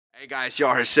Hey guys,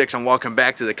 JH6 and welcome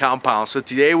back to the compound. So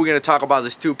today we're going to talk about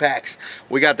these two packs.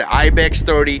 We got the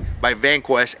IBEX-30 by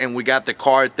Vanquest and we got the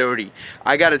KHARD-30.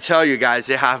 I got to tell you guys,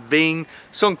 there have been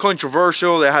some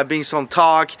controversial, there have been some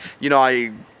talk. You know,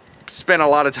 I spent a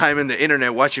lot of time in the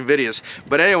internet watching videos.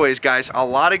 But anyways guys, a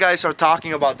lot of guys are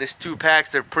talking about these two packs.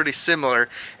 They're pretty similar.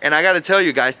 And I got to tell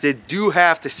you guys, they do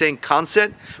have the same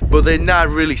concept, but they're not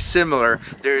really similar.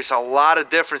 There's a lot of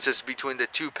differences between the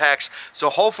two packs. So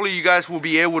hopefully you guys will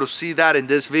be able to see that in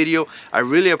this video. I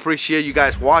really appreciate you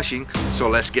guys watching. So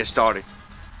let's get started.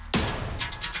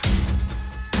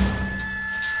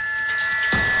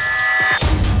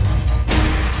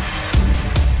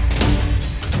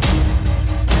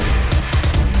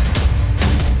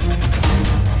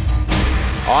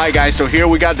 Alright guys, so here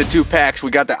we got the two packs. We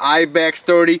got the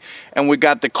IBEX-30 and we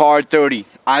got the KHARD-30.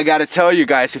 I gotta tell you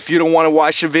guys, if you don't want to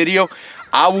watch the video,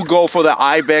 I will go for the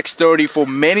IBEX-30 for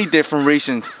many different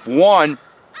reasons. One,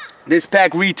 this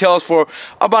pack retails for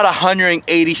about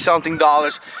 $180 something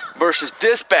versus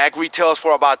this pack retails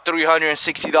for about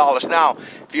 $360. Now,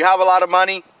 if you have a lot of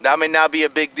money, that may not be a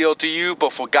big deal to you,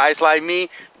 but for guys like me,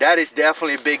 that is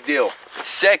definitely a big deal.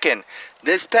 Second,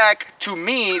 this pack, to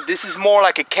me, this is more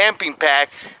like a camping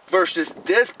pack versus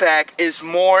this pack is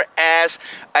more as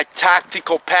a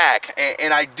tactical pack.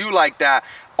 And I do like that.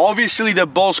 Obviously, they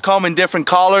both come in different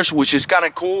colors, which is kind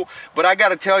of cool. But I got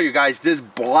to tell you guys, this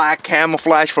black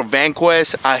camouflage for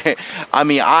Vanquest, I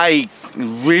mean, I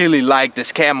really like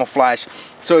this camouflage.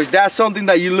 So if that's something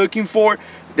that you're looking for,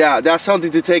 that's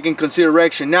something to take in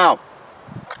consideration. Now,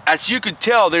 as you could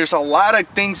tell, there's a lot of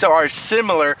things that are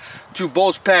similar to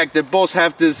both packs. They both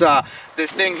have this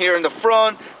this thing here in the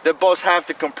front. They both have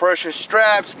the compression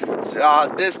straps.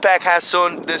 This pack has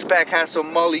some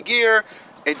MacLeod gear.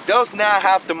 It does not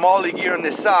have the MacLeod gear on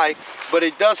the side, but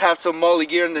it does have some MacLeod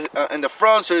gear in the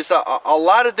front. So it's a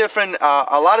lot of different,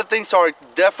 a lot of things are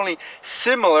definitely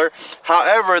similar.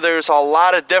 However, there's a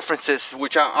lot of differences,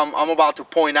 which I'm about to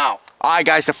point out. Alright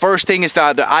guys, the first thing is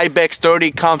that the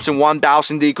IBEX-30 comes in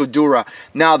 1000D Cordura.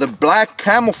 Now the black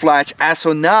camouflage, as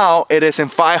of now, it is in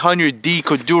 500D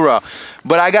Cordura.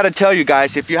 But I gotta tell you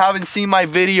guys, if you haven't seen my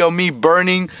video, me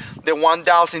burning the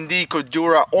 1000D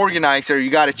Cordura organizer, you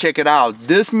gotta check it out.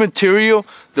 This material,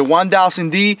 the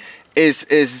 1000D,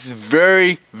 is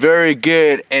very, very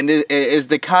good, and it is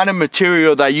the kind of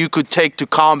material that you could take to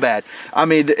combat. I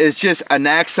mean, it's just an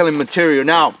excellent material.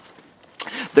 Now,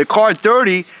 the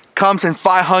KHARD-30 comes in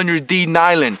 500D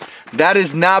nylon. That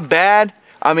is not bad.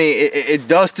 I mean, it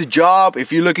does the job.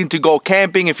 If you're looking to go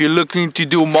camping, if you're looking to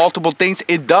do multiple things,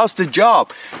 it does the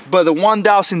job. But the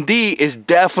 1000D is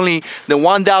definitely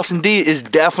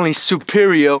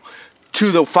superior to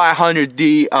the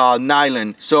 500D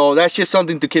nylon. So that's just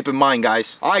something to keep in mind,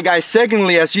 guys. Alright guys,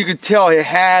 secondly, as you can tell, it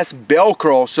has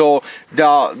Velcro. So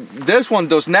this one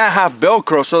does not have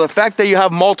Velcro. So the fact that you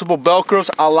have multiple Velcros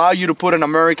allow you to put an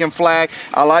American flag,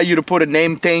 allow you to put a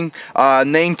name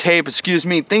tape, excuse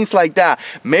me, things like that.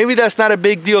 Maybe that's not a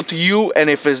big deal to you, and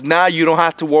if it's not, you don't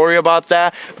have to worry about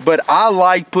that. But I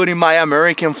like putting my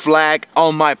American flag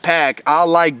on my pack. I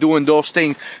like doing those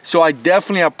things. So I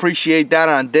definitely appreciate that,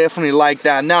 and I definitely like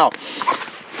that. Now,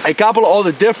 a couple of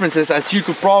other differences, as you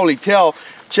could probably tell.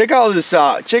 Check out this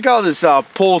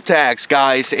pull tags,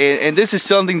 guys, and this is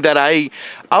something that I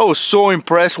was so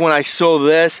impressed when I saw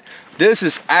this. This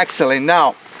is excellent.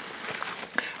 Now,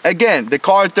 again, the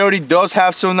KHARD-30 does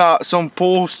have some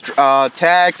pull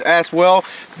tags as well,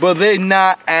 but they're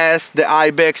not as the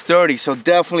IBEX-30. So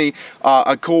definitely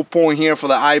a cool point here for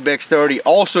the IBEX-30.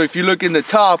 Also, if you look in the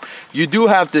top, you do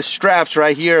have the straps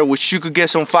right here, which you could get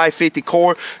some 550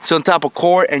 cord, some type of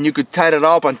cord, and you could tie it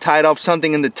up and tie up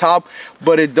something in the top.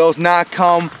 But it does not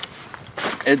come.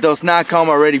 It does not come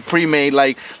already pre-made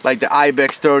like the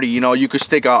IBEX-30. You know, you could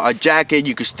stick a jacket,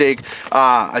 you could stick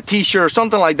a t-shirt or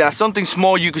something like that, something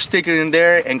small. You could stick it in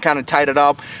there and kind of tie it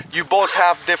up. You both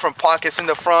have different pockets in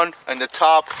the front and the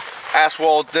top as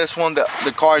well. This one, the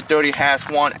KHARD-30 has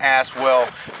one as well.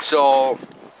 So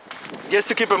just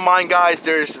to keep in mind, guys,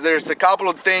 there's a couple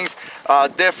of things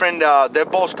different. They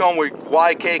both come with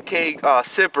YKK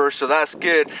zippers, so that's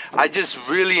good. I just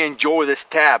really enjoy this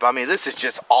tab. I mean, this is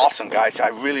just awesome, guys. I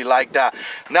really like that.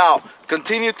 Now,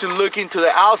 continue to look into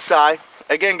the outside.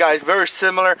 Again, guys, very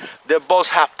similar. They both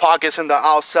have pockets on the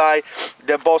outside.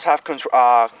 They both have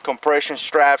compression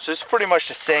straps. So it's pretty much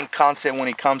the same concept when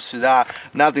it comes to that.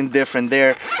 Nothing different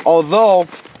there. Although,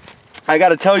 I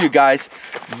gotta tell you guys,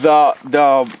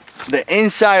 the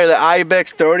inside of the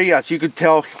IBEX-30, as you could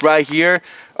tell right here,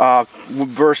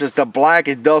 versus the black.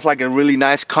 It does like a really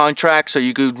nice contrast, so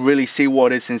you could really see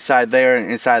what is inside there and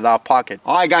inside that pocket.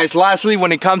 All right, guys, lastly,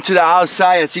 when it comes to the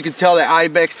outside, as you can tell, the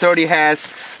IBEX-30 has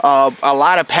a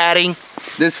lot of padding.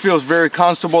 This feels very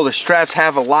comfortable. The straps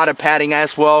have a lot of padding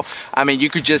as well. I mean, you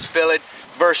could just feel it,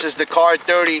 versus the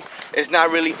KHARD-30. It's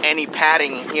not really any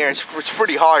padding in here. It's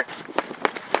pretty hard,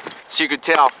 so you could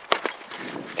tell.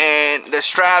 And the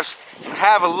straps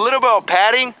have a little bit of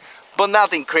padding, but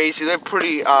nothing crazy. They're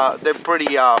pretty tough.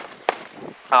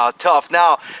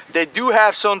 Now, they do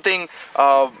have something,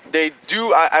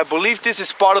 I believe this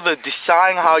is part of the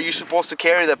design, how you're supposed to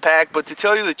carry the pack. But to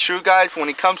tell you the truth, guys, when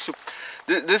it comes to,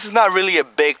 this is not really a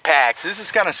big pack. So this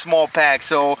is kind of small pack.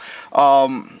 So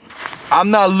I'm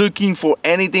not looking for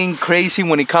anything crazy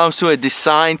when it comes to a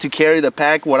design to carry the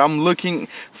pack. What I'm looking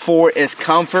for is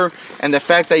comfort, and the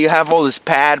fact that you have all this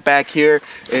pad back here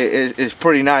is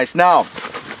pretty nice. Now,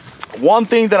 one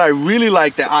thing that I really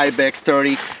like the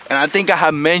IBEX-30, and I think I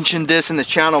have mentioned this in the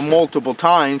channel multiple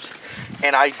times,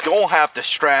 and I don't have the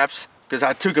straps because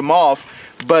I took them off,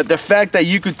 but the fact that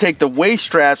you could take the waist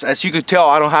straps, as you could tell,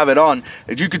 I don't have it on,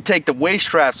 if you could take the waist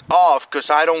straps off, because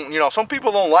I don't, you know, some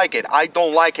people don't like it. I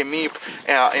don't like it, me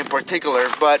in particular,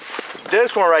 but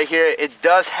this one right here, it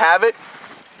does have it,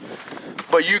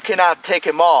 but you cannot take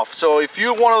them off. So if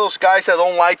you're one of those guys that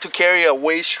don't like to carry a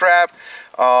waist strap,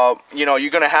 you know,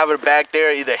 you're gonna have it back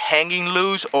there either hanging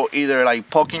loose or either like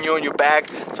poking you in your back.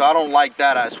 So I don't like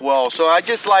that as well. So I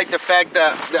just like the fact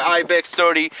that the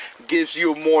IBEX-30 gives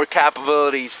you more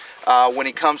capabilities when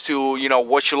it comes to, you know,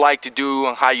 what you like to do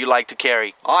and how you like to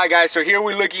carry. All right, guys, so here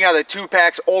we're looking at the two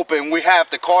packs open. We have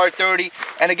the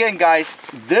KHARD-30, and again, guys,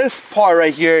 this part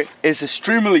right here is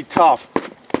extremely tough,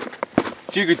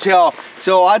 if you could tell.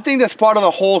 So I think that's part of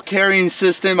the whole carrying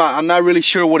system. I'm not really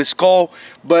sure what it's called,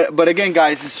 but again,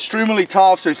 guys, it's extremely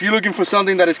tough. So if you're looking for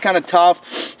something that is kind of tough,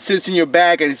 sits in your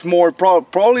back, and it's more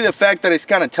probably the fact that it's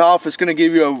kind of tough is going to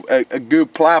give you a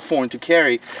good platform to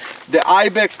carry. The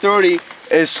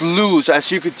IBEX-30 is loose,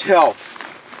 as you could tell,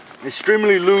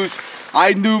 extremely loose.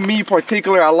 I knew, me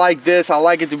particular, I like this. I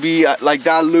like it to be like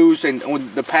that loose, and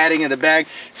with the padding in the back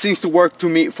seems to work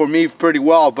for me pretty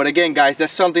well. But again, guys,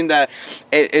 that's something that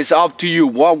is up to you.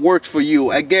 What works for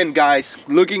you? Again, guys,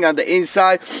 looking at the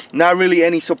inside, not really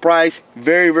any surprise.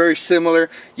 Very similar.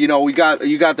 You know, you got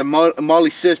the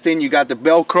MacLeod system, you got the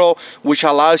Velcro, which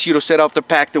allows you to set up the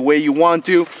pack the way you want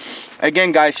to.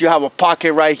 Again, guys, you have a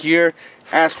pocket right here,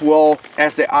 as well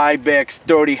as the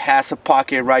IBEX-30 has a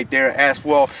pocket right there as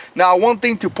well. Now, one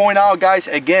thing to point out, guys,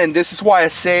 again, this is why I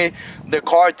say the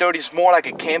KHARD-30 is more like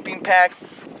a camping pack.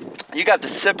 You got the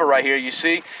zipper right here, you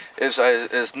see,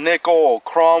 is nickel or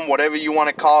chrome, whatever you want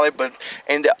to call it. But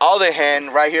in the other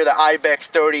hand, right here, the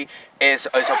IBEX-30 is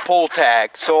a pull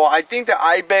tag. So I think the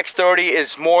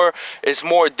IBEX-30 is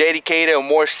more dedicated and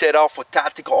more set up for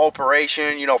tactical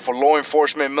operation, you know, for law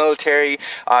enforcement, military,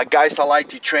 guys that like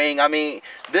to train. I mean,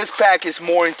 this pack is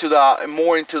more into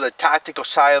the tactical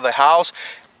side of the house,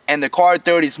 and the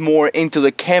KHARD-30 is more into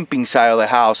the camping side of the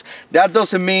house. That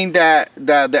doesn't mean that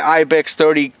the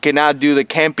IBEX-30 cannot do the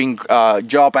camping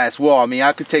job as well. I mean,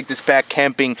 I could take this pack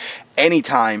camping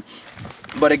anytime.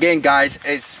 But again, guys,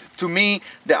 to me,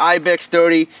 the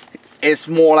IBEX-30 is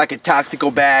more like a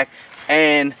tactical bag,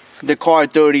 and the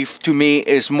KHARD-30 to me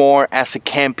is more as a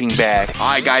camping bag. All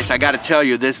right, guys, I gotta tell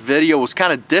you, this video was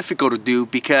kind of difficult to do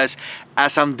because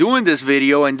as I'm doing this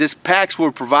video, and these packs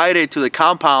were provided to the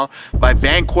compound by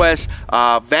Vanquest,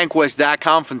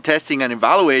 Vanquest.com from testing and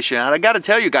evaluation. And I gotta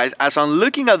tell you guys, as I'm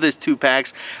looking at these two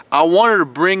packs, I wanted to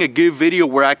bring a good video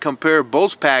where I compare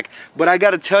both packs. But I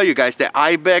gotta tell you guys, the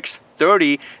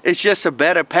IBEX-30 is just a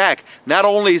better pack. Not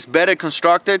only is better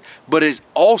constructed, but it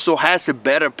also has a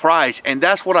better price, and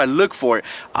that's what I look for.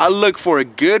 I look for a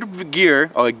good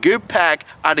gear or a good pack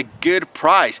at a good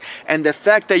price. And the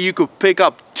fact that you could pick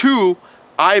up two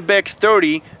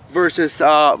IBEX-30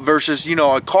 versus you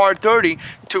know, a KHARD-30,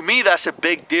 to me that's a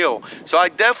big deal. So I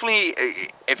definitely,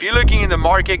 if you're looking in the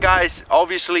market, guys,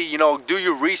 obviously, you know, do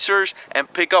your research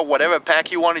and pick up whatever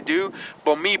pack you want to do.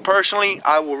 But me personally,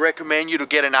 I will recommend you to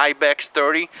get an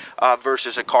IBEX-30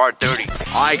 versus a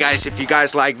KHARD-30. All right, guys, if you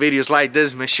guys like videos like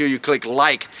this, make sure you click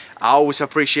like. I always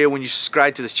appreciate when you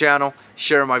subscribe to this channel,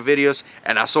 share my videos,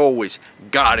 and as always,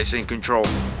 God is in control.